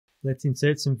let's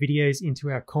insert some videos into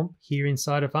our comp here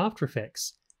inside of After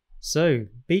Effects. So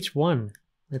beach 1,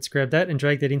 let's grab that and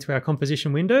drag that into our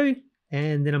composition window.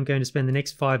 And then I'm going to spend the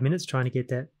next 5 minutes trying to get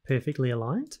that perfectly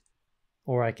aligned.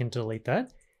 Or I can delete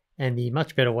that. And the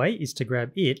much better way is to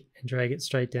grab it and drag it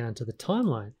straight down to the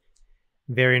timeline.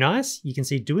 Very nice. You can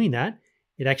see doing that,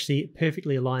 it actually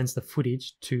perfectly aligns the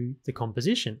footage to the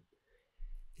composition.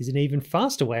 There's an even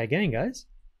faster way again, guys.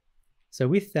 So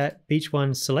with that beach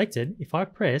 1 selected, if I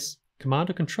press Command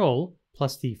or Control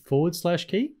plus the /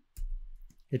 key,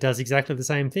 it does exactly the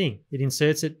same thing. It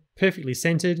inserts it perfectly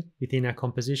centered within our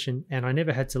composition, and I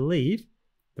never had to leave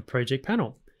the project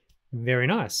panel. Very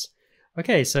nice.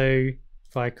 Okay, so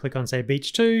if I click on, say,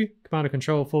 beach 2, Command or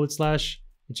Control / it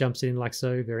jumps in like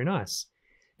so. Very nice.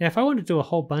 Now, if I want to do a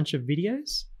whole bunch of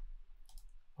videos,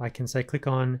 I can say click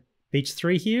on beach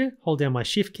 3 here, hold down my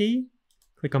Shift key,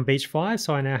 click on beach 5,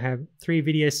 so I now have 3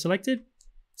 videos selected.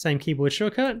 Same keyboard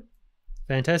shortcut.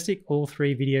 Fantastic. All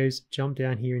 3 videos jump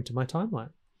down here into my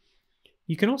timeline.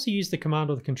 You can also use the Command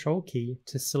or the Control key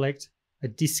to select a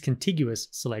discontiguous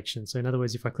selection. So in other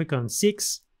words, if I click on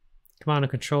 6, Command or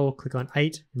Control, click on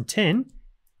 8 and 10,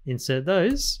 insert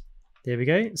those. There we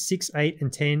go. 6, 8,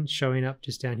 and 10 showing up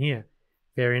just down here.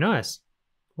 Very nice.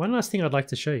 One last thing I'd like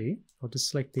to show you. I'll just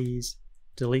select these,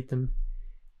 delete them.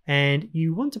 And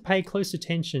you want to pay close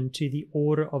attention to the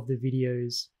order of the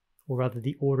videos, or rather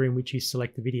the order in which you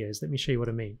select the videos. Let me show you what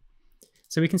I mean.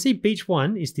 So we can see beach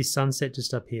 1 is this sunset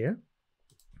just up here.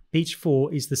 Beach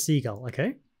 4 is the seagull,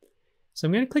 okay? So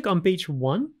I'm going to click on beach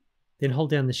 1, then hold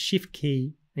down the Shift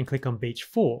key and click on beach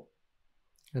 4.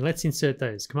 And let's insert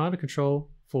those, Command or Control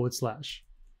 /.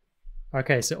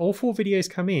 Okay, so all 4 videos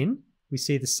come in, we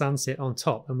see the sunset on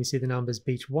top, and we see the numbers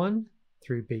beach 1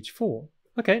 through beach 4.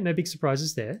 Okay, no big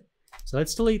surprises there. So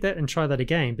let's delete that and try that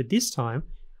again, but this time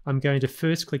I'm going to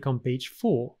first click on beach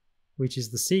 4, which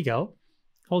is the seagull,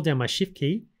 hold down my Shift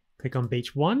key, click on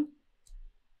beach 1,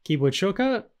 keyboard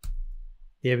shortcut.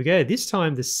 There we go. This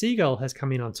time the seagull has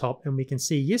come in on top, and we can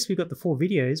see, yes, we've got the 4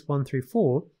 videos, 1 through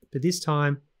 4, but this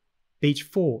time beach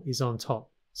 4 is on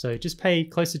top. So just pay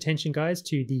close attention, guys,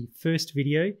 to the first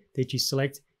video that you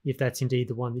select, if that's indeed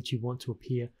the one that you want to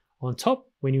appear on top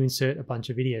when you insert a bunch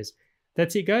of videos.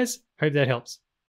 That's it, guys. Hope that helps.